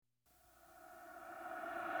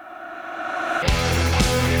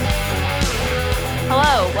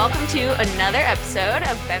Welcome to another episode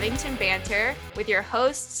of Bevington Banter with your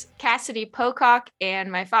hosts, Cassidy Pocock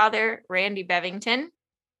and my father, Randy Bevington.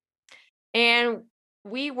 And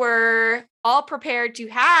we were all prepared to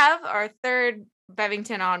have our third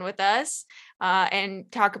Bevington on with us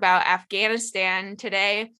and talk about Afghanistan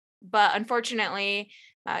today. But unfortunately,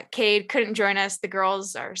 Cade couldn't join us. The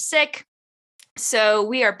girls are sick. So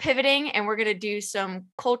we are pivoting and we're going to do some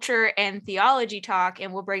culture and theology talk,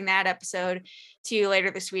 and we'll bring that episode to you later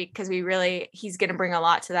this week because he's going to bring a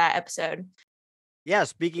lot to that episode. Yeah,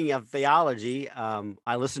 speaking of theology,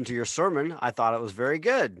 I listened to your sermon. I thought it was very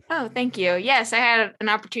good. Oh, thank you. Yes, I had an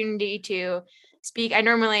opportunity to speak. I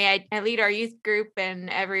lead our youth group, and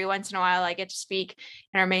every once in a while I get to speak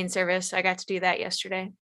in our main service. I got to do that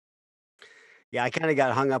yesterday. Yeah, I kind of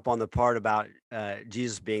got hung up on the part about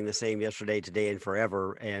Jesus being the same yesterday, today, and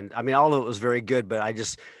forever. And I mean, all of it was very good, but I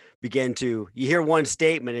just began you hear one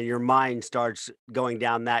statement and your mind starts going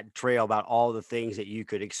down that trail about all the things that you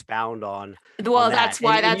could expound on. Well, on that's that.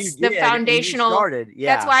 why and that's you the did, foundational. And you started,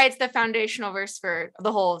 yeah. That's why it's the foundational verse for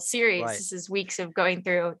the whole series. Right. This is weeks of going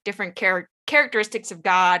through different characteristics of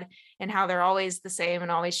God and how they're always the same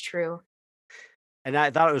and always true. And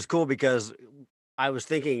I thought it was cool because I was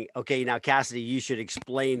thinking, okay, now Cassidy, you should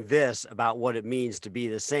explain this about what it means to be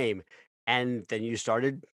the same. And then you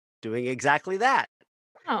started doing exactly that.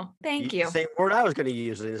 Oh, thank you. The same word I was going to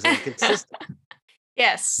use is consistent.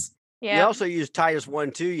 Yes. Yeah. You also used Titus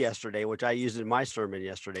 1:2 yesterday, which I used in my sermon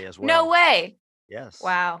yesterday as well. No way. Yes.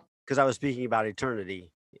 Wow. Because I was speaking about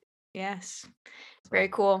eternity. Yes. Very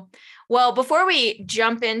cool. Well, before we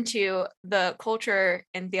jump into the culture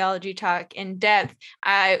and theology talk in depth,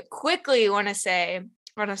 I quickly want to say,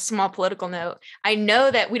 on a small political note, I know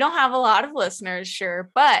that we don't have a lot of listeners, sure,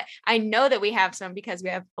 but I know that we have some because we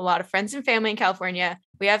have a lot of friends and family in California.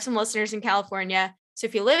 We have some listeners in California. So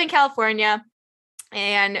if you live in California,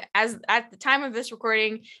 and as at the time of this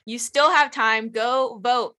recording, you still have time, go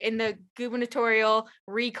vote in the gubernatorial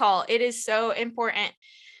recall. It is so important.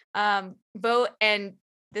 Vote. And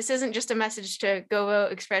this isn't just a message to go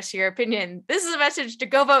vote, express your opinion. This is a message to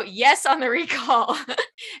go vote yes on the recall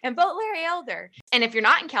and vote Larry Elder. And if you're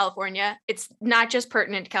not in California, it's not just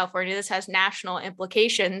pertinent to California. This has national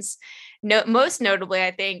implications. Most notably,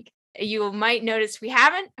 I think you might notice we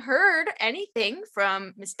haven't heard anything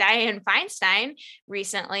from Miss Dianne Feinstein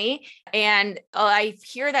recently. And I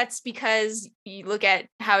hear that's because you look at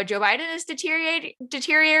how Joe Biden is deteriorating.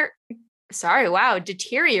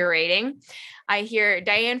 I hear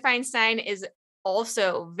Dianne Feinstein is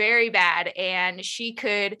also very bad, and she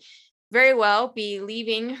could very well be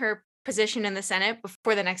leaving her position in the Senate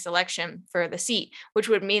before the next election for the seat, which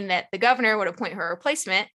would mean that the governor would appoint her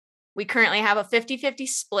replacement. We currently have a 50-50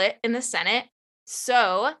 split in the Senate.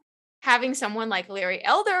 So having someone like Larry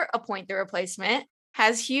Elder appoint the replacement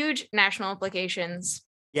has huge national implications.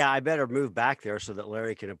 Yeah, I better move back there so that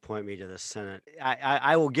Larry can appoint me to the Senate.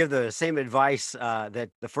 I will give the same advice that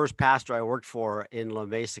the first pastor I worked for in La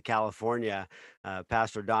Mesa, California,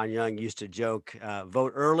 Pastor Don Young, used to joke,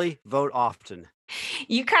 vote early, vote often.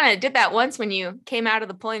 You kind of did that once when you came out of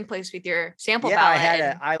the polling place with your sample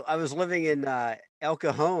ballot. I was living in El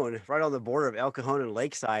Cajon, right on the border of El Cajon and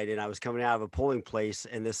Lakeside, and I was coming out of a polling place,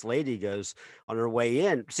 and this lady goes on her way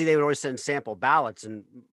in. See, they would always send sample ballots, and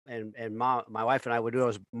my wife and I would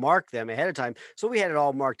always mark them ahead of time. So we had it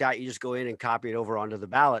all marked out. You just go in and copy it over onto the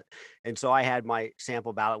ballot. And so I had my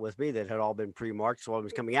sample ballot with me that had all been pre-marked. So when I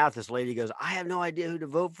was coming out, this lady goes, I have no idea who to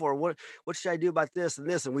vote for. What should I do about this and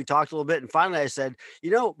this? And we talked a little bit. And finally I said,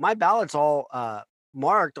 my ballot's all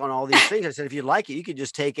marked on all these things. I said, if you like it, you could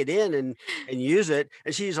just take it in and use it.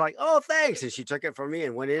 And she's like, oh, thanks. And she took it from me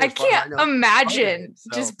and went in. I can't imagine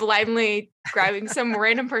just blindly grabbing some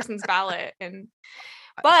random person's ballot.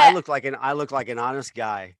 But I look like an honest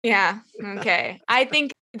guy. Yeah. Okay. I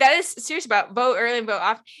think that is serious about vote early and vote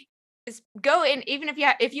off. Is go in, even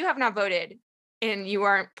if you have not voted and you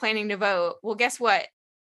aren't planning to vote. Well, guess what?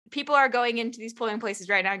 People are going into these polling places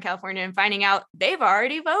right now in California and finding out they've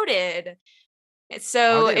already voted.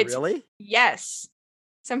 So it's really? Yes.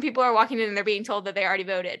 Some people are walking in and they're being told that they already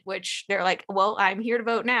voted, which they're like, well, I'm here to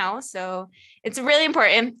vote now. So it's really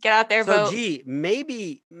important. Get out there, vote. Gee,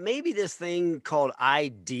 maybe this thing called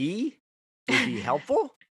ID would be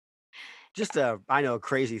helpful. Just a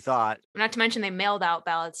crazy thought. Not to mention they mailed out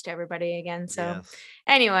ballots to everybody again. So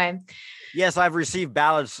Anyway. Yes, I've received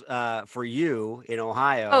ballots for you in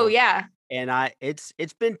Ohio. Oh, yeah. And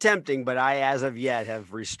it's been tempting, but I, as of yet,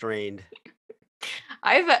 have restrained.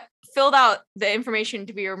 I've filled out the information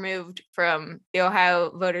to be removed from the Ohio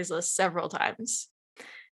voters list several times.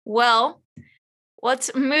 Well,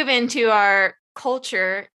 let's move into our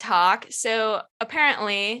culture talk. So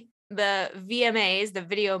apparently the VMAs, the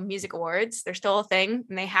Video Music Awards, they're still a thing,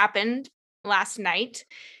 and they happened last night.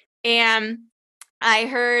 And I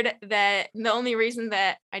heard that the only reason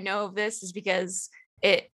that I know of this is because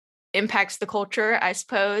it impacts the culture, I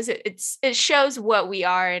suppose. It shows what we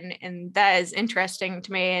are, and that is interesting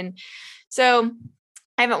to me. And so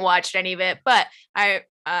I haven't watched any of it, but I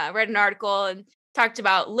read an article and talked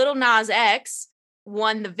about Lil Nas X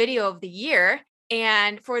won the video of the year.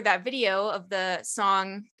 And for that video of the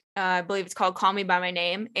song, I believe it's called Call Me By My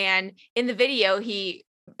Name. And in the video, he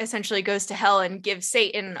essentially goes to hell and gives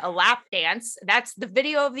Satan a lap dance. That's the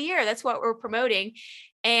video of the year. That's what we're promoting.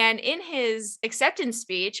 And in his acceptance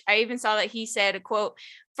speech, I even saw that he said, a quote,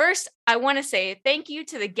 "First, I want to say thank you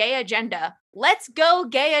to the gay agenda. Let's go,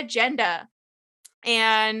 gay agenda."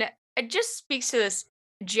 And it just speaks to this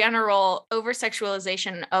general over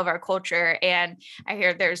sexualization of our culture. And I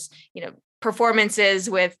hear there's, performances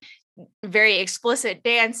with very explicit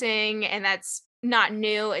dancing, and that's not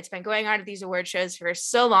new. It's been going on at these award shows for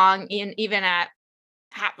so long, even at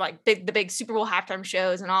the big Super Bowl halftime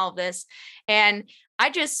shows and all of this. And I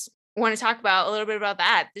just want to talk about a little bit about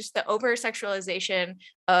that, just the over sexualization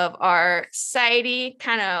of our society.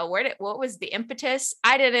 Kind of what was the impetus?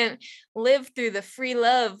 I didn't live through the free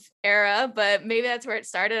love era, but maybe that's where it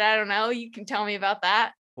started. I don't know. You can tell me about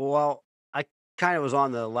that. Well, I kind of was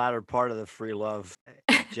on the latter part of the free love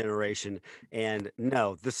generation, and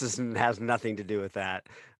no, has nothing to do with that.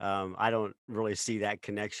 I don't really see that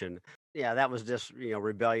connection. Yeah, that was just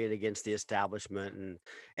rebellion against the establishment,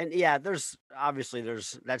 and yeah, there's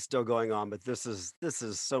that's still going on, but this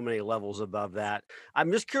is so many levels above that.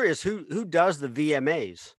 I'm just curious who does the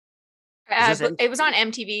VMAs? Is this It was on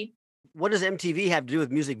MTV. What does MTV have to do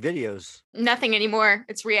with music videos? Nothing anymore.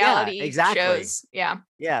 It's Yeah, reality exactly. shows. Yeah.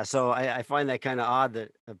 Yeah, so I find that kind of odd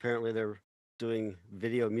that apparently they're doing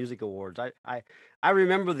video music awards. I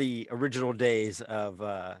remember the original days of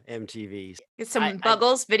MTV. Get some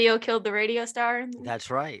Buggles, Video Killed the Radio Star.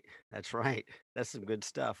 That's right. That's right. That's some good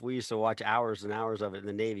stuff. We used to watch hours and hours of it in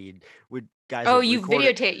the Navy. Would you record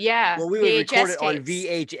it. videotape, yeah. Well, we would record VHS it on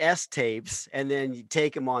tapes. VHS tapes, and then you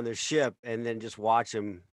take them on the ship, and then just watch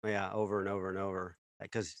them, over and over and over,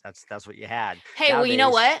 because that's what you had. Hey, well, you know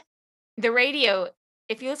what? The radio,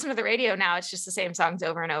 if you listen to the radio now, it's just the same songs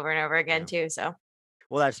over and over and over again too. So,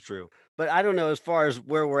 well, that's true. But I don't know, as far as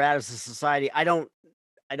where we're at as a society, I don't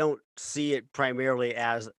see it primarily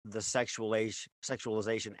as the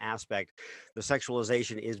sexualization aspect. The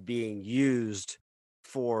sexualization is being used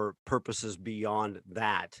for purposes beyond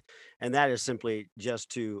that, and that is simply just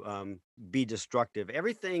to be destructive.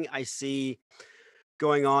 Everything I see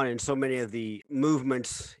going on in so many of the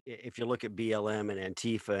movements, if you look at BLM and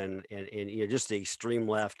Antifa and just the extreme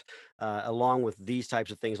left, along with these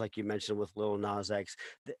types of things like you mentioned with Lil Nas X,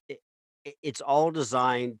 it's all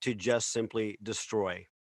designed to just simply destroy.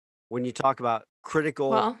 When you talk about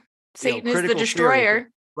critical, Satan is the critical destroyer. theory,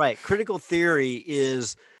 right? Critical theory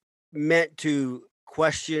is meant to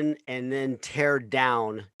question and then tear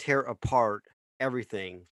apart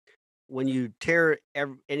everything. When you tear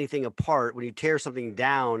anything apart, when you tear something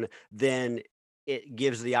down, then it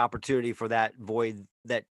gives the opportunity for that void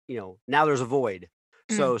that, now there's a void.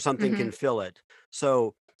 So something can fill it.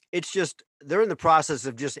 So it's just, they're in the process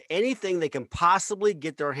of just anything they can possibly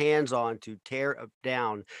get their hands on to tear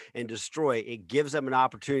down and destroy. It gives them an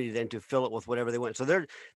opportunity then to fill it with whatever they want. So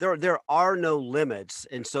there are no limits.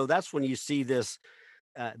 And so that's when you see this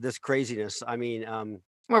craziness. I mean,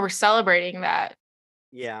 where we're celebrating that.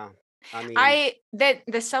 Yeah. I mean,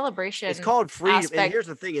 the celebration. It's called freedom. And here's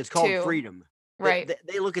the thing, it's called freedom. Right.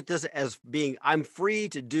 They look at this as being, I'm free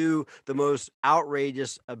to do the most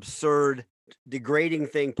outrageous, absurd, degrading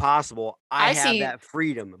thing possible. I have that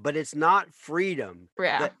freedom, but it's not freedom.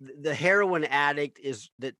 Yeah. The heroin addict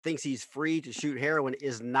that thinks he's free to shoot heroin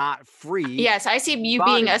is not free. Yes, I see you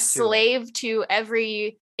being a slave to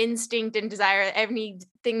every instinct and desire,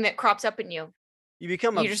 everything that crops up in you. You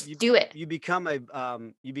do it. You become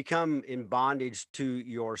in bondage to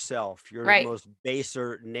yourself, your right. most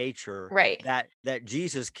baser nature. Right. That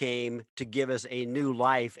Jesus came to give us a new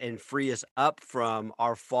life and free us up from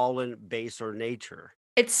our fallen baser nature.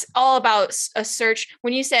 It's all about a search.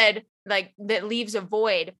 When you said like that leaves a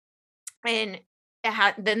void, and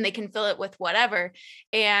then they can fill it with whatever.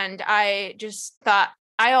 And I just thought,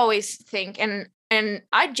 I always think, and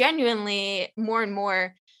I genuinely more and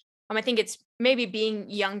more, I think it's maybe being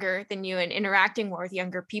younger than you and interacting more with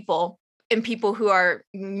younger people and people who are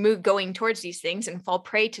going towards these things and fall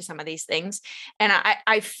prey to some of these things. And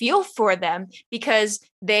I feel for them because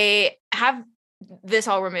they have this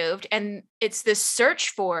all removed, and it's this search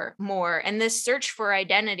for more and this search for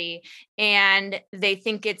identity, and they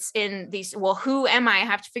think it's in these, well, who am I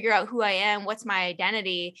have to figure out who I am, what's my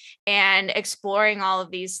identity, and exploring all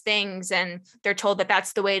of these things, and they're told that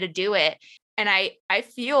that's the way to do it. And I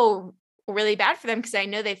feel really bad for them, because I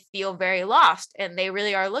know they feel very lost and they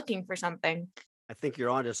really are looking for something. I think you're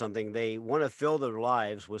onto something. They want to fill their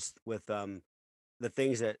lives with the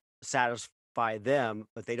things that satisfy them,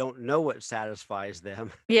 but they don't know what satisfies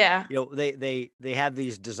them. Yeah. They have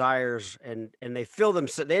these desires, and they fill them.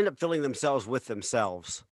 They end up filling themselves with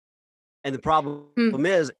themselves. And the problem Mm.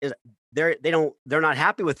 is they're not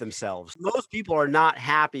happy with themselves. Most people are not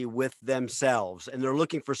happy with themselves, and they're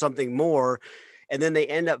looking for something more. And then they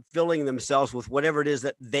end up filling themselves with whatever it is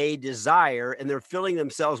that they desire, and they're filling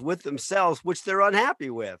themselves with themselves, which they're unhappy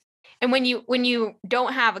with. And when you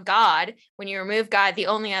don't have a God, when you remove God, the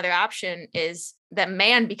only other option is that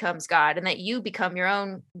man becomes God and that you become your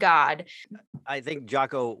own God. I think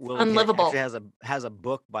Jocko Willink actually Unlivable. has a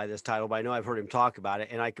book by this title, but I know I've heard him talk about it,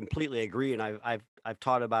 and I completely agree. And I've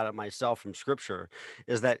taught about it myself from Scripture.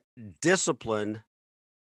 Is that discipline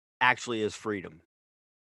actually is freedom?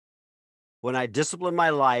 When I discipline my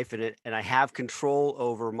life and I have control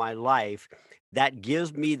over my life, that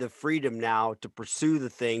gives me the freedom now to pursue the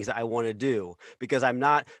things I want to do, because I'm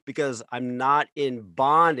not in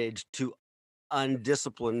bondage to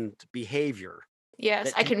undisciplined behavior Yes,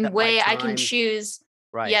 that I takes can up my weigh, I can time. choose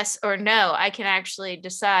Right, yes or no. I can actually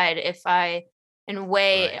decide if I and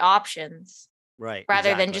weigh right, options, right,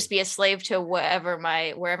 rather than just exactly. be a slave to wherever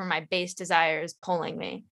my base desire is pulling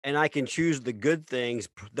me. And I can choose the good things,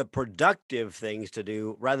 the productive things to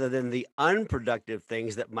do, rather than the unproductive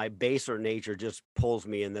things that my baser nature just pulls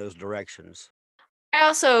me in those directions. I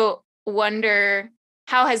also wonder,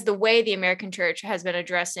 how has the way the American church has been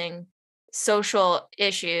addressing social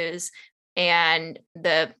issues and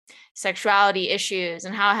the sexuality issues,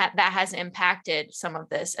 and how that has impacted some of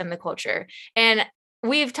this and the culture. And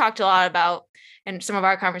we've talked a lot about, in some of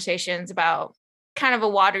our conversations, about kind of a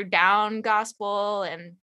watered down gospel,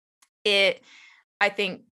 and it, I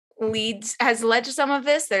think, leads has led to some of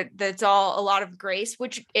this, that's all a lot of grace,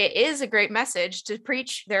 which it is a great message to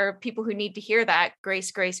preach. There are people who need to hear that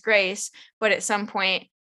grace, grace, grace. But at some point,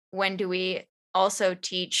 when do we also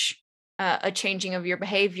teach a changing of your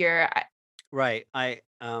behavior? Right.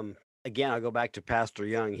 Again, I'll go back to Pastor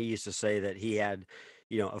Young. He used to say that he had,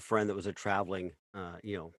 a friend that was a traveling,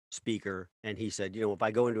 speaker, and he said, if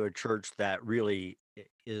I go into a church that really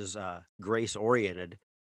is grace oriented,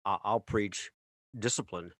 I'll preach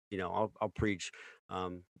discipline. I'll preach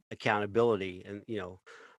accountability, and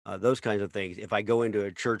those kinds of things. If I go into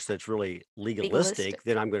a church that's really legalistic, Legalistic.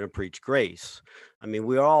 then I'm going to preach grace. I mean,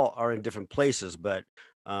 we all are in different places, but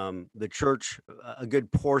the church, a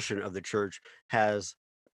good portion of the church, has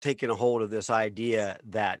taken a hold of this idea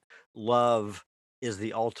that love is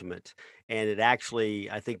the ultimate. And it actually,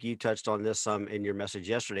 I think you touched on this some in your message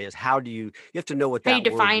yesterday, is how do you have to know what How you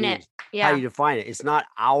that word define it. means, how Yeah. you define it. It's not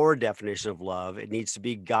our definition of love, it needs to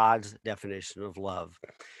be God's definition of love.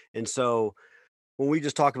 And so when we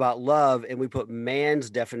just talk about love and we put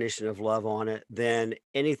man's definition of love on it, then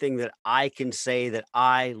anything that I can say that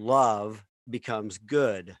I love becomes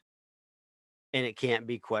good, and it can't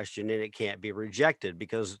be questioned and it can't be rejected,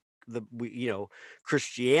 because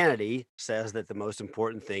Christianity says that the most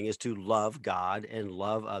important thing is to love God and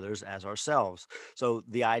love others as ourselves. So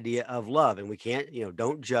the idea of love, and we can't,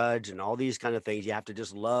 don't judge and all these kind of things. You have to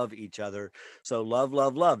just love each other. So love,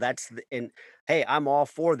 love, love. And hey, I'm all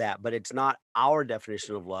for that, but it's not our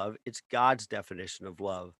definition of love, it's God's definition of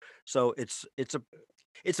love. So it's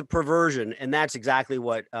a perversion, and that's exactly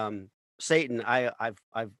what Satan. I've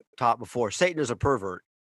taught before. Satan is a pervert.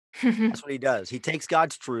 That's what he does. He takes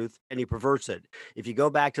God's truth and he perverts it. If you go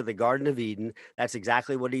back to the Garden of Eden, that's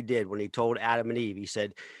exactly what he did when he told Adam and Eve. He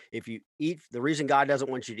said, if you eat, the reason God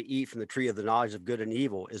doesn't want you to eat from the tree of the knowledge of good and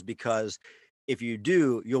evil is because if you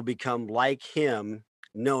do, you'll become like him,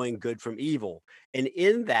 knowing good from evil. And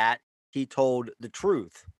in that, he told the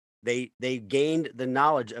truth. They gained the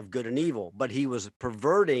knowledge of good and evil, but he was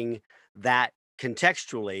perverting that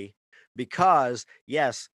contextually, because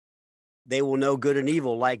yes, they will know good and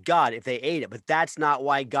evil like God if they ate it. But that's not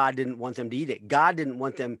why God didn't want them to eat it. God didn't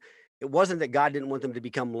want them. It wasn't that God didn't want them to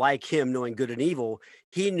become like him, knowing good and evil.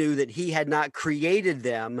 He knew that he had not created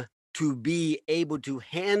them to be able to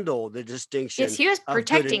handle the Yes, distinction he was of good and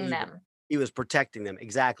protecting evil. them. He was protecting them.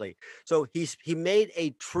 Exactly. So he made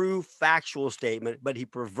a true factual statement, but he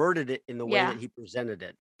perverted it in the way that Yeah. he presented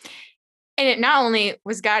it. And it not only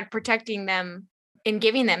was God protecting them in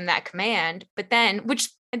giving them that command, but then,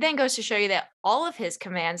 which It then goes to show you that all of his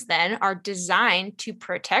commands then are designed to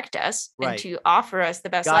protect us and Right. to offer us the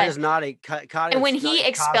best God life. is not a God And when is not he a cosmic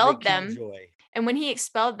expelled them, killjoy.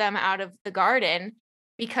 out of the garden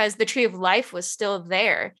because the tree of life was still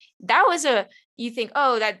there, that was a, you think,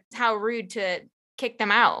 oh, that's how rude to kick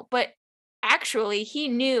them out. But actually, he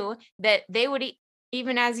knew that they would eat,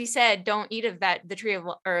 even as he said, don't eat of that, the tree of,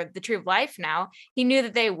 or the tree of life now. He knew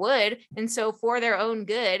that they would. And so, for their own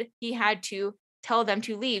good, he had to tell them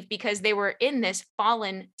to leave because they were in this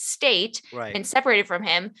fallen state Right. and separated from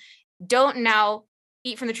him. Don't now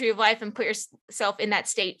eat from the tree of life and put yourself in that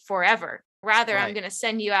state forever. Rather, I'm Right. going to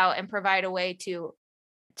send you out and provide a way to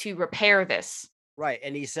repair this. Right.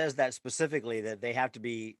 And he says that specifically, that they have to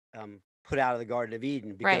be put out of the Garden of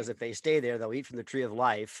Eden, Right. because if they stay there, they'll eat from the tree of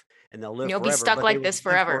life and they'll And live you'll be forever, stuck but they like would this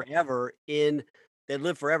live forever forever they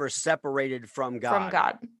live forever separated from from God.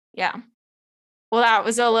 God. Yeah. Well, that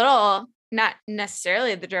was a little, not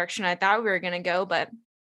necessarily the direction I thought we were going to go, but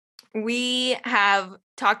we have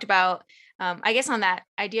talked about, I guess, on that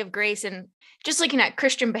idea of grace and just looking at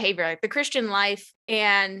Christian behavior, like the Christian life,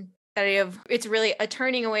 and that idea of it's really a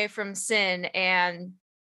turning away from sin. And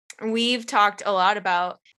we've talked a lot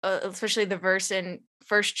about, especially the verse in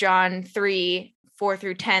 1 John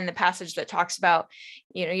 3:4-10, the passage that talks about,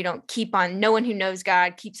 you don't keep on, no one who knows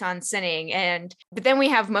God keeps on sinning. But then we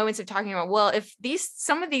have moments of talking about, well, if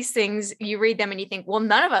some of these things, you read them and you think, well,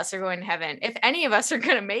 none of us are going to heaven. If any of us are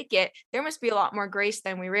going to make it, there must be a lot more grace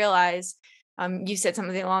than we realize. You said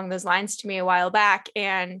something along those lines to me a while back.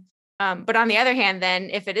 But on the other hand, then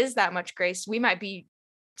if it is that much grace, we might be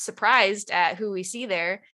surprised at who we see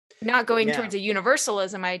there, not going Yeah. towards a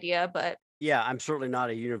universalism idea, but Yeah. I'm certainly not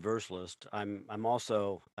a universalist. I'm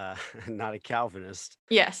also not a Calvinist.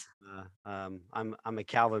 yes. I'm a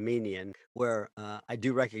Calvinian, where I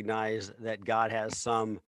do recognize that God has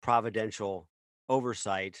some providential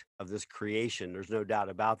oversight of this creation. There's no doubt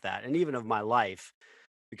about that, and even of my life,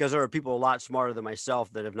 because there are people a lot smarter than myself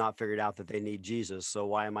that have not figured out that they need Jesus. So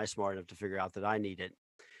why am I smart enough to figure out that I need it?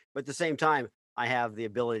 But at the same time, I have the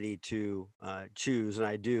ability to choose, and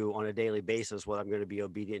I do on a daily basis, whether I'm going to be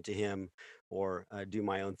obedient to Him or do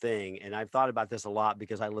my own thing. And I've thought about this a lot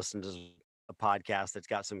because I listen to a podcast that's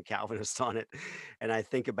got some Calvinists on it, and I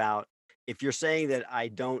think about, if you're saying that I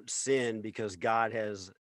don't sin because God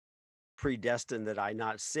has predestined that I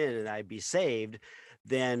not sin and I be saved,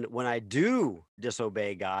 then when I do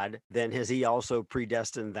disobey God, then has He also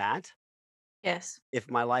predestined that? Yes. If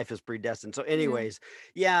my life is predestined. So, Mhm. anyways,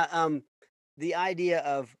 yeah, the idea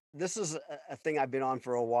of this is a thing I've been on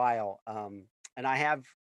for a while, and I have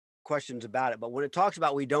questions about it. But when it talks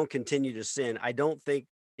about we don't continue to sin, I don't think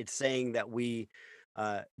it's saying that we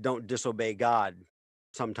don't disobey God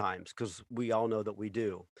sometimes, because we all know that we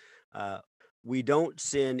do. Uh, we don't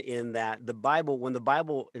sin in that the Bible, when the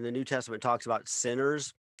Bible in the New Testament talks about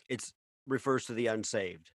sinners, it refers to the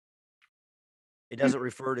unsaved. It Mm. doesn't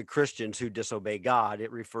refer to Christians who disobey God,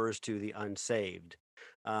 it refers to the unsaved.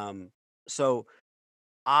 Um, so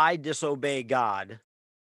I disobey God,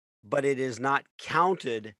 but it is not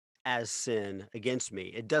counted as sin against me.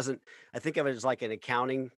 It doesn't, I think of it as like an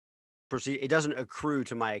accounting procedure. It doesn't accrue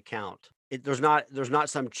to my account. There's not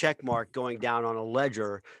some check mark going down on a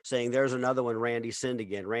ledger saying there's another one. Randy sinned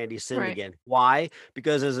again. Randy sinned Right. again. Why?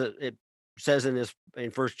 Because it says in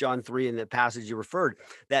 1 John 3, in the passage you referred,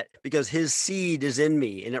 that because his seed is in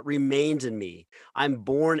me and it remains in me, I'm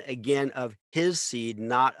born again of his seed,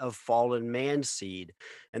 not of fallen man's seed.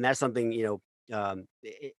 And that's something,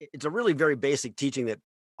 it's a really very basic teaching that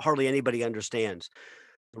hardly anybody understands.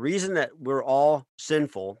 The reason that we're all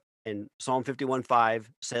sinful, and Psalm 51:5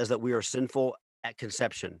 says that we are sinful at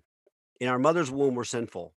conception. In our mother's womb, we're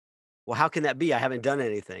sinful. Well, how can that be? I haven't done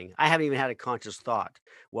anything. I haven't even had a conscious thought.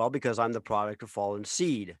 Well, because I'm the product of fallen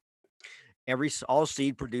seed. All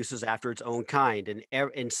seed produces after its own kind,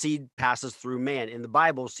 and seed passes through man. In the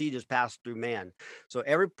Bible, seed is passed through man. So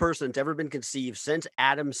every person that's ever been conceived since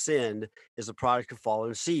Adam sinned is a product of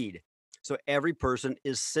fallen seed. So every person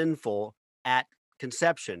is sinful at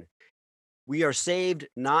conception. We are saved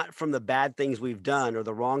not from the bad things we've done or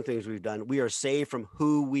the wrong things we've done. We are saved from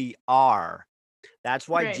who we are. That's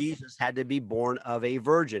why Right. Jesus had to be born of a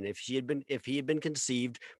virgin. If he had been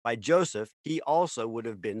conceived by Joseph, he also would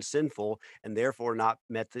have been sinful and therefore not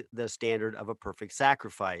met the standard of a perfect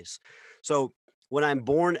sacrifice. So when I'm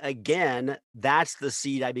born again, that's the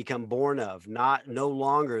seed I become born of, no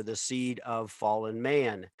longer the seed of fallen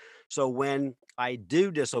man. So when I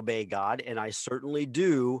do disobey God, and I certainly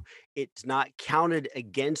do, it's not counted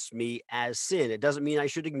against me as sin. It doesn't mean I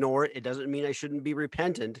should ignore it. It doesn't mean I shouldn't be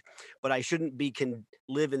repentant, but I shouldn't be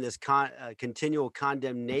live in this continual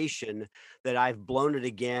condemnation that I've blown it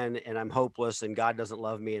again and I'm hopeless and God doesn't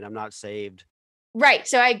love me and I'm not saved. Right.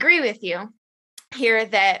 So I agree with you here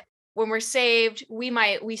that when we're saved,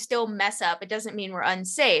 we still mess up. It doesn't mean we're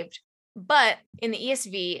unsaved. But in the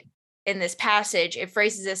ESV, in this passage, it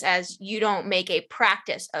phrases this as you don't make a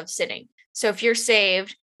practice of sinning. So if you're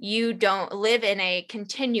saved, you don't live in a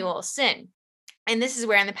continual sin. And this is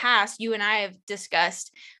where in the past you and I have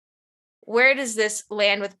discussed, where does this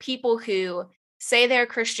land with people who say they're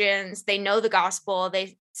Christians, they know the gospel,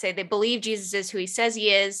 they say they believe Jesus is who he says he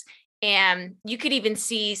is, and you could even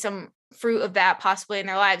see some fruit of that possibly in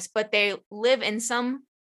their lives, but they live in some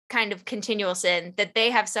kind of continual sin that they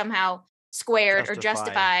have somehow squared or Justified.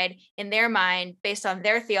 justified in their mind based on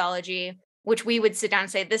their theology, which we would sit down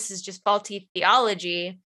and say this is just faulty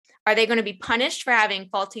theology. Are they going to be punished for having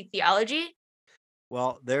faulty theology?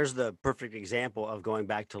 Well, there's the perfect example of going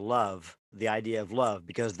back to love, the idea of love,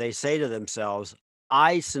 because they say to themselves,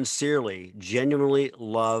 I sincerely, genuinely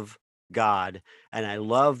love God, and I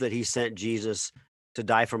love that he sent Jesus to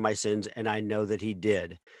die for my sins, and I know that he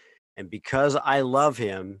did. And because I love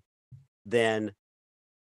him, then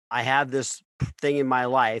I have this thing in my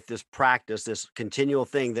life, this practice, this continual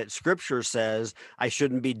thing that scripture says I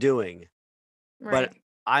shouldn't be doing. But Right.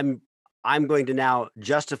 I'm I'm going to now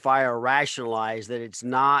justify or rationalize that it's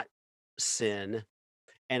not sin,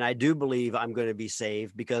 and I do believe I'm gonna be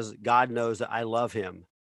saved because God knows that I love him.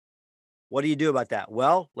 What do you do about that?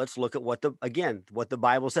 Well, let's look at what the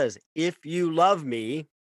Bible says. If you love me,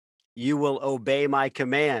 you will obey my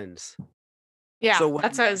commands. Yeah, So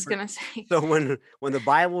that's when what I was going to say. so when the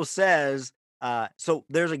Bible says, so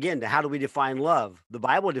there's again, how do we define love? The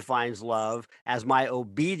Bible defines love as my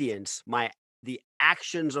obedience, the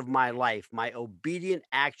actions of my life, my obedient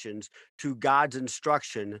actions to God's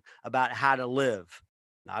instruction about how to live.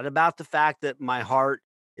 Not about the fact that my heart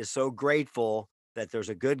is so grateful that there's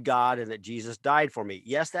a good God and that Jesus died for me.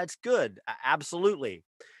 Yes, that's good. Absolutely.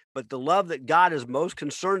 But the love that God is most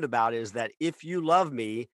concerned about is that if you love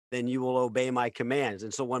me, then you will obey my commands.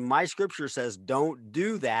 And so when my scripture says don't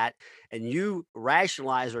do that, and you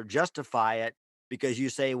rationalize or justify it because you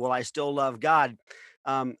say, well, I still love God.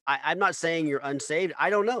 I'm not saying you're unsaved. I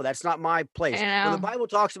don't know. That's not my I place. When the know. Bible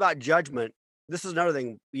talks about judgment, this is another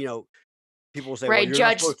thing, people will say, well, Right, you're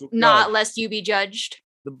not judge supposed to not judge. lest you be judged.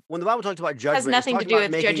 When the Bible talks about Has judgment, it's nothing to talking do about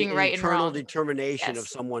with making judging an right and eternal wrong. determination of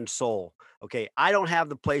Yes. someone's soul. Okay. I don't have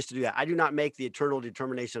the place to do that. I do not make the eternal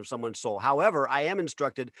determination of someone's soul. However, I am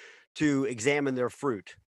instructed to examine their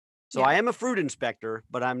fruit. So Yeah. I am a fruit inspector,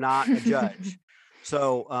 but I'm not a judge.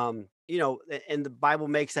 So, and the Bible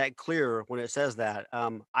makes that clear when it says that.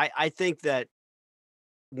 I think that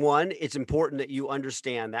one, it's important that you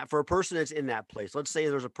understand that for a person that's in that place. Let's say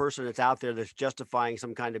there's a person that's out there that's justifying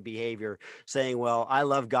some kind of behavior, saying, "Well, I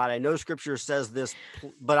love God. I know Scripture says this,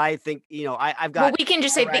 but I think I've Well, got we can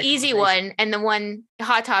just my say the easy rationalization." one, and the one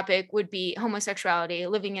hot topic would be homosexuality,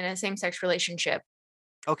 living in a same-sex relationship.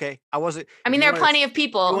 Okay, I wasn't. I If mean, you there are want to, plenty of if you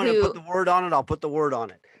people want to put who the word on it, I'll put the word on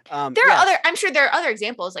it. there are other Yes, I'm sure there are other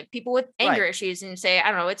examples, like people with anger right. issues and say, I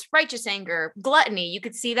don't know, it's righteous anger, gluttony, you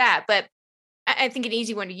could see that, but I think an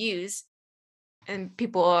easy one to use, and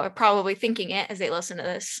people are probably thinking it as they listen to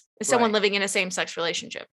this, is someone Right. living in a same-sex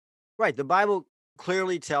relationship. Right. The Bible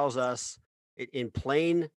clearly tells us in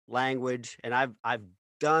plain language, and I've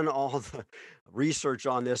done all the research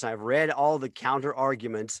on this. I've read all the counter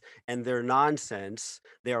arguments, and they're nonsense.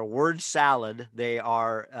 They are word salad. They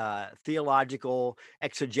are theological,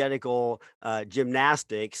 exegetical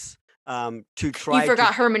gymnastics to You try to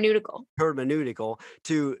forgot hermeneutical. hermeneutical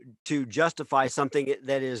to justify something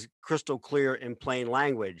that is crystal clear in plain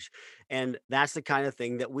language. And that's the kind of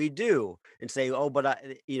thing that we do and say, oh, but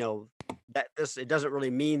that this it doesn't really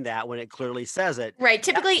mean that when it clearly says it. Right. That's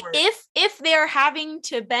Typically, where if they're having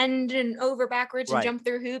to bend and over backwards and right, jump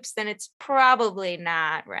through hoops, then it's probably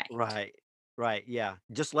not right. right, right. Yeah.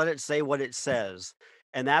 Just let it say what it says.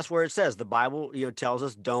 And that's where it says the Bible, tells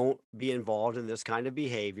us don't be involved in this kind of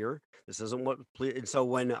behavior. This isn't and so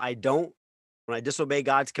when I disobey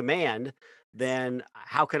God's command, then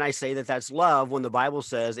how can I say that that's love when the Bible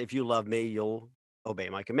says, if you love me, you'll obey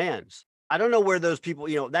my commands? I don't know where those people,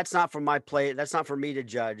 that's not for my play. That's not for me to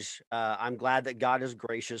judge. I'm glad that God is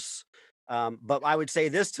gracious. But I would say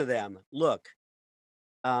this to them: look,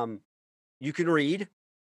 um, you can read,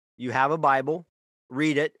 you have a Bible,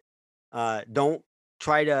 read it. Don't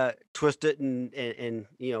try to twist it and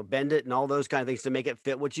bend it and all those kind of things to make it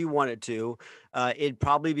fit what you want it to, it'd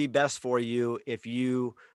probably be best for you if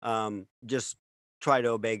you just try to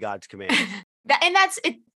obey God's commands. That's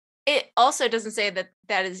it. It also doesn't say that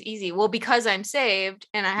that is easy. Well, because I'm saved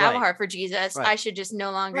and I have a Right, heart for Jesus, I right, should just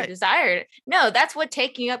no longer right, desire it. No, that's what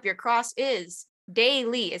taking up your cross is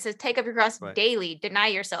daily. It says take up your cross right. daily, deny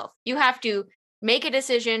yourself. You have to make a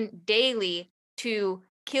decision daily to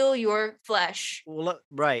kill your flesh. Well,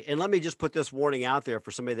 right. And let me just put this warning out there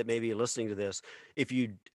for somebody that may be listening to this. If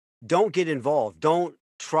you don't get involved, don't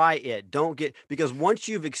try it. Don't get, because once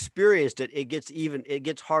you've experienced it, it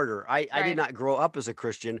gets harder. I did Right. not grow up as a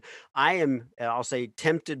Christian. I am, I'll say,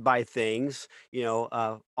 tempted by things,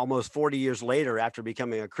 almost 40 years later after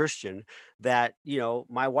becoming a Christian that,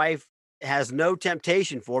 my wife has no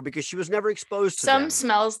temptation for because she was never exposed to Some them.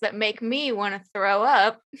 smells that make me want to throw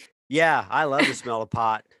up. Yeah, I love the smell of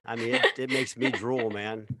pot. I mean, it makes me drool,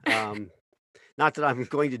 man. Not that I'm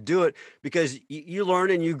going to do it because you learn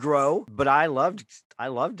and you grow, but I loved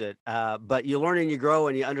it. But you learn and you grow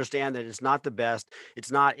and you understand that it's not the best. It's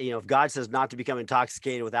not, if God says not to become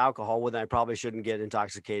intoxicated with alcohol, well, then I probably shouldn't get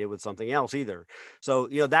intoxicated with something else either. So,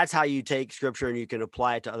 that's how you take scripture and you can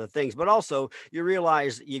apply it to other things. But also you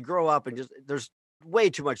realize you grow up and just there's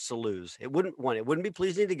way too much to lose. It wouldn't be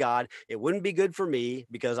pleasing to God. It wouldn't be good for me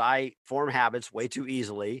because I form habits way too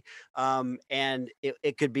easily. And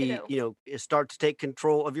it could be, Ditto. it start to take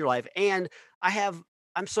control of your life. And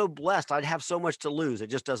I'm so blessed. I'd have so much to lose.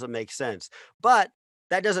 It just doesn't make sense. But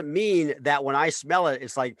that doesn't mean that when I smell it,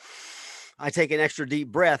 it's like I take an extra deep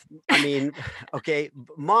breath. I mean, okay,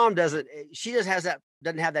 mom she just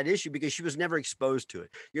doesn't have that issue because she was never exposed to it.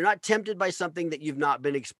 You're not tempted by something that you've not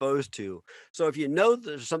been exposed to. So if you know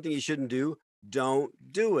there's something you shouldn't do, don't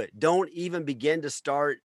do it. Don't even begin to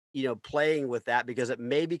start, playing with that because it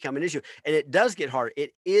may become an issue. And it does get hard.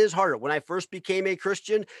 It is harder. When I first became a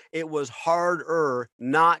Christian, it was harder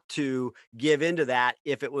not to give into that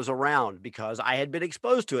if it was around because I had been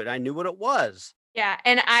exposed to it. I knew what it was. Yeah,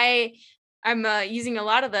 and I'm using a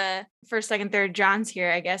lot of the first, second, third Johns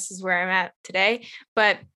here, I guess is where I'm at today.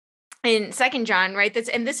 But in second John, right?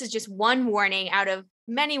 This is just one warning out of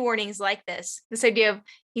many warnings like this. This idea of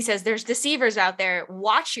he says there's deceivers out there.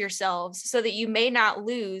 Watch yourselves so that you may not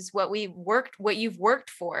lose what you've worked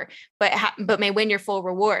for, but may win your full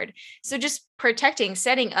reward. So just protecting,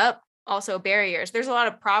 setting up also barriers. There's a lot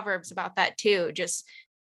of proverbs about that too. Just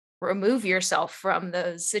remove yourself from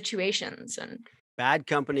those situations and Bad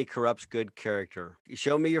company corrupts good character. You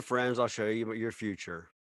show me your friends, I'll show you your future.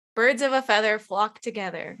 birds of a feather flock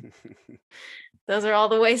together. Those are all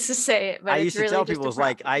the ways to say it, but I it's used to really tell just people, a it's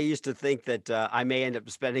like I prophecy. used to think that I may end up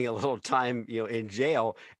spending a little time, in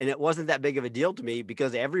jail, and it wasn't that big of a deal to me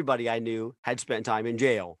because everybody I knew had spent time in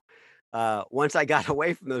jail. Once I got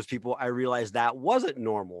away from those people, I realized that wasn't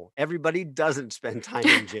normal. Everybody doesn't spend time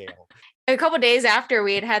in jail. A couple days after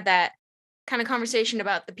we had that kind of conversation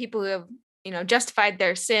about the people who have, justified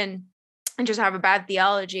their sin and just have a bad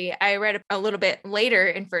theology, I read a little bit later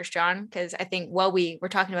in First John because I think while we were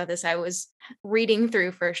talking about this, I was reading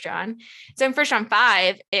through First John. So in First John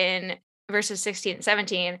 5, in verses 16 and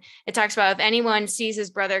 17, it talks about if anyone sees his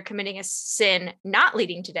brother committing a sin not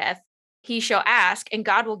leading to death, he shall ask, and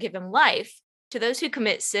God will give him life to those who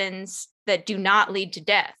commit sins that do not lead to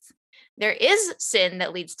death. There is sin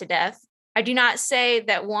that leads to death. I do not say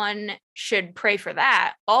that one should pray for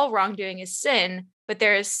that. All wrongdoing is sin, but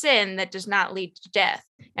there is sin that does not lead to death.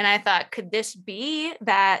 And I thought, could this be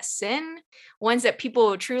that sin? Ones that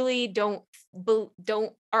people truly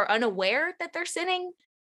are unaware that they're sinning?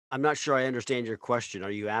 I'm not sure I understand your question.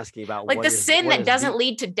 Are you asking about Like the sin what that is doesn't the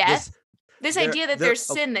lead to death. this This idea that there there's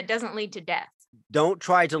sin that doesn't lead to death. don't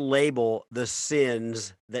try to label the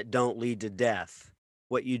sins that don't lead to death.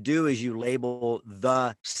 What you do is you label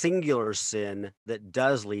the singular sin that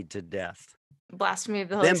does lead to death. Blasphemy of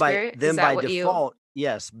the Holy Then by Spirit. Is then that by what you default,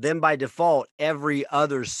 yes, then by default, every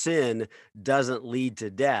other sin doesn't lead to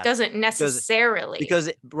death doesn't because necessarily?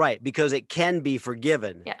 because it can be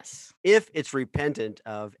forgiven Yes. if it's repentant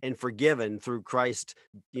of and forgiven through Christ,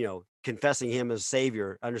 confessing him as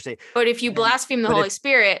Savior, understand. But if you Then, blaspheme the but if Holy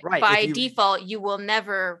Spirit, right, if by you default, you will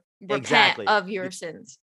never repent exactly of your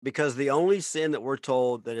sins. because the only sin that we're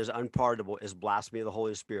told that is unpardonable is blasphemy of the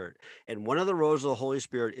Holy Spirit. And one of the roles of the Holy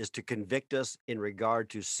Spirit is to convict us in regard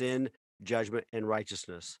to sin, judgment, and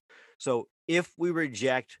righteousness. So if we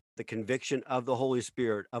reject the conviction of the Holy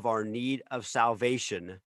Spirit of our need of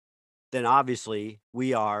salvation, then obviously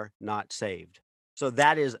we are not saved. So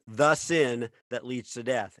that is the sin that leads to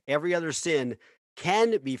death. Every other sin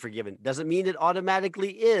can be forgiven. Doesn't mean it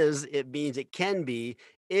automatically is, it means it can be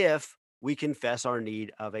if we confess our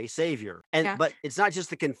need of a savior. And Yeah. but it's not just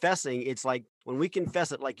the confessing, it's like when we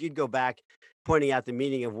confess it, like you'd go back pointing out the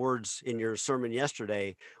meaning of words in your sermon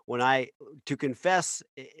yesterday. When I to confess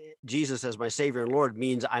Jesus as my savior and Lord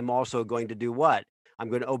means I'm also going to do what? I'm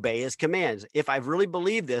going to obey his commands. If I've really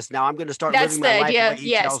believed this, now I'm going to start That's living the my life the idea way of, he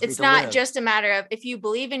yes, tells me it's to not live. just a matter of if you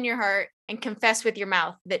believe in your heart and confess with your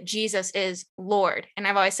mouth that Jesus is Lord. And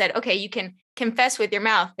I've always said, okay, you can confess with your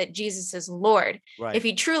mouth that Jesus is Lord. Right. If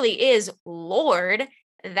he truly is Lord,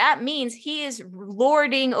 that means he is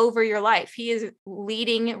lording over your life. He is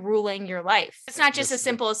leading, ruling your life. It's not just as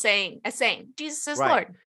simple as saying Jesus is Right.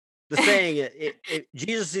 Lord. The saying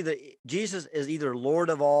Jesus is either Lord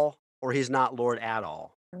of all or he's not Lord at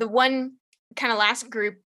all. The one kind of last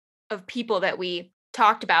group of people that we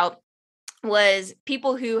talked about was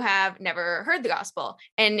people who have never heard the gospel.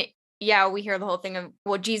 And yeah, we hear the whole thing of,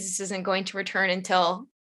 well, Jesus isn't going to return until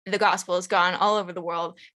the gospel is gone all over the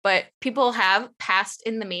world, but people have passed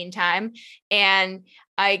in the meantime. And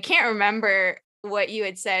I can't remember what you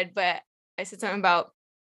had said, but I said something about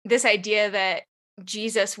this idea that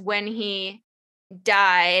Jesus, when he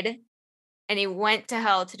died and he went to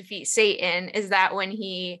hell to defeat Satan, is that when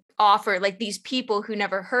he offered, like, these people who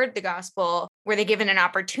never heard the gospel, were they given an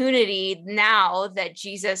opportunity now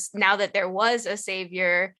that there was a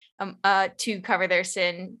savior, to cover their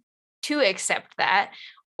sin, to accept that?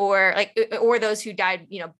 Or those who died,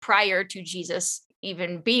 prior to Jesus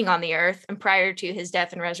even being on the earth and prior to his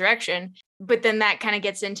death and resurrection. But then that kind of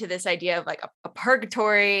gets into this idea of like a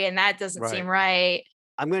purgatory, and that doesn't seem right.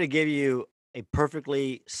 I'm going to give you a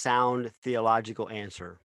perfectly sound theological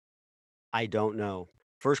answer. I don't know.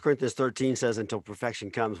 1 Corinthians 13 says, until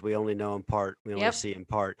perfection comes, we only know in part. We only Yep. see in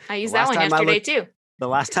part. I used that one yesterday too. The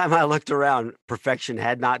last time I looked around, perfection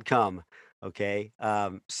had not come. Okay.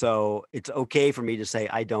 So it's okay for me to say,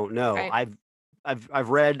 I don't know. Right. I've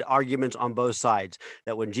read arguments on both sides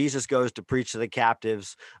that when Jesus goes to preach to the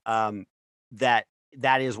captives, that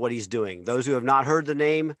is what he's doing. Those who have not heard the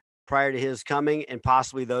name prior to his coming, and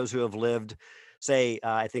possibly those who have lived, say,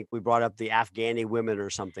 I think we brought up the Afghani women or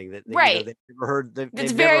something Right. they've never heard. It's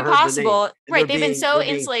They've very never heard the name. possible. And Right. They've been so they're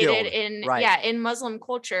being insulated killed. in, Right. in Muslim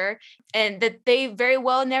culture, and that they very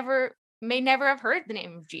well may never have heard the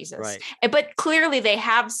name of Jesus. Right. But clearly they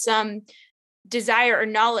have some desire or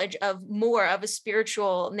knowledge of more of a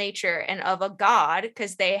spiritual nature and of a God,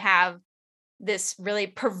 because they have this really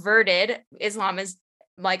perverted, Islam is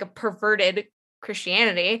like a perverted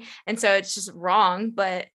Christianity. And so it's just wrong,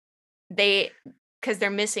 but because they're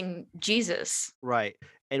missing Jesus. Right.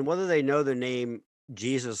 And whether they know the name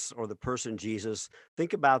Jesus or the person Jesus,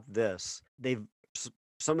 think about this.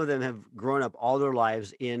 Some of them have grown up all their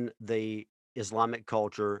lives in the Islamic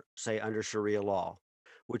culture, say under Sharia law,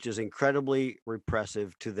 which is incredibly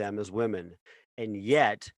repressive to them as women. And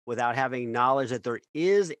yet, without having knowledge that there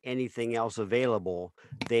is anything else available,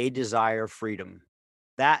 they desire freedom.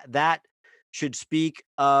 That should speak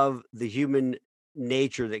of the human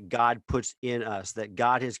nature that God puts in us, that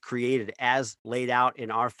God has created as laid out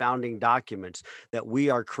in our founding documents, that we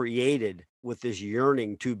are created with this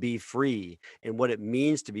yearning to be free, and what it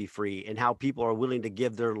means to be free, and how people are willing to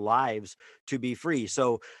give their lives to be free.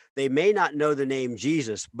 So they may not know the name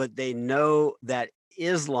Jesus, but they know that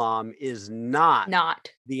Islam is not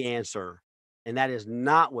the answer, and that is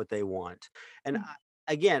not what they want. And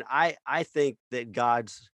again, I think that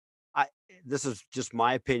this is just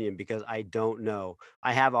my opinion because I don't know.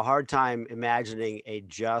 I have a hard time imagining a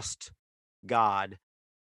just God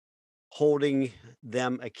holding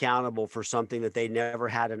them accountable for something that they never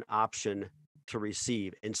had an option to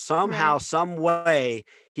receive. And somehow, Right. some way,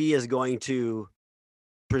 he is going to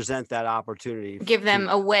present that opportunity. Give them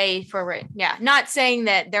a way forward. Yeah. Not saying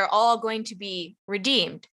that they're all going to be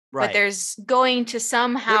redeemed, Right. but there's going to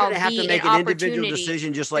somehow They're going to have to be make an individual opportunity.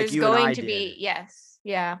 decision just like There's you and going I to did. be, yes.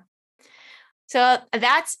 Yeah. So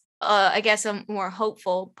that's, I guess, a more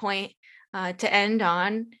hopeful point to end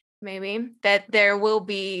on, maybe, that there will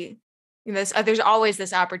be this, there's always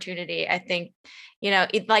this opportunity. I think,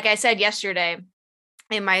 like I said yesterday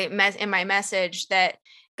in my message, that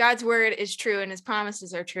God's word is true and his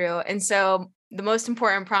promises are true. And so the most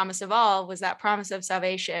important promise of all was that promise of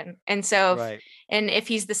salvation. And so, Right. if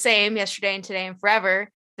he's the same yesterday and today and forever,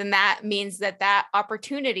 then that means that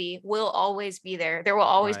opportunity will always be there. There will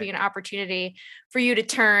always be an opportunity for you to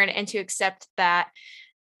turn and to accept that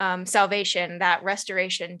salvation, that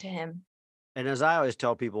restoration to him. And as I always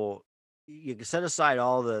tell people, you can set aside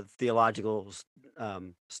all the theological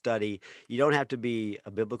study. You don't have to be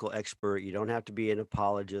a biblical expert. You don't have to be an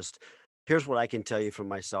apologist. Here's what I can tell you from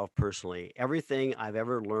myself personally. Everything I've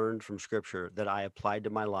ever learned from scripture that I applied to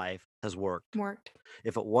my life has worked. Worked.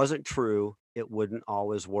 If it wasn't true, it wouldn't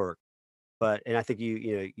always work. But and I think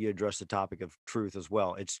you addressed the topic of truth as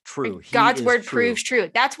well. It's true. He God's is word true. proves true.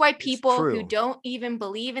 That's why It's people who true. don't even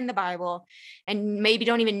believe in the Bible and maybe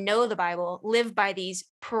don't even know the Bible live by these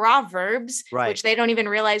proverbs, Right. which they don't even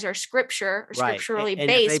realize are scripture or Right. scripturally And if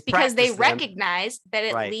they based because they practice them, recognize that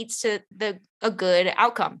it right. leads to a good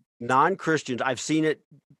outcome. Non-Christians, I've seen it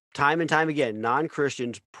time and time again.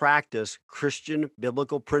 Non-Christians practice Christian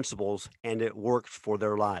biblical principles and it works for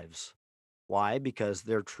their lives. Why? Because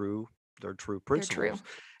they're true They're true. principles.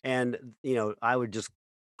 And I would just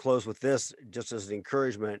close with this just as an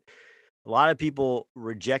encouragement. A lot of people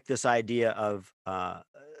reject this idea of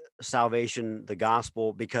salvation, the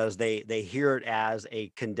gospel, because they hear it as a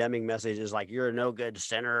condemning message, is like you're a no good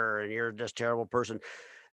sinner and you're just a terrible person.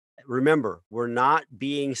 Remember, we're not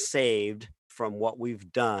being saved from what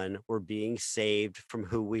we've done. We're being saved from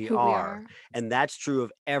who we Who we are. are. And that's true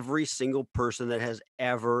of every single person that has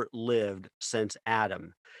ever lived since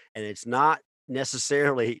Adam. And it's not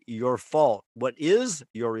necessarily your fault. What is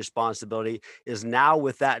your responsibility is now,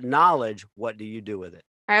 with that knowledge, what do you do with it?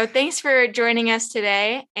 All right. Well, thanks for joining us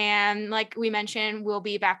today. And like we mentioned, we'll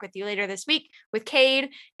be back with you later this week with Cade,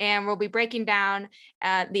 and we'll be breaking down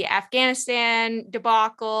the Afghanistan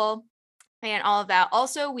debacle and all of that.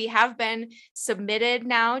 Also, we have been submitted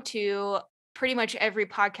now to pretty much every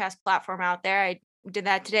podcast platform out there. I did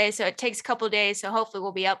that today, so it takes a couple of days. So hopefully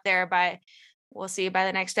we'll be up there we'll see by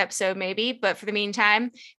the next episode maybe. But for the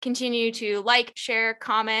meantime, continue to like, share,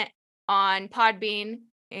 comment on Podbean,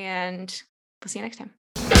 and we'll see you next time.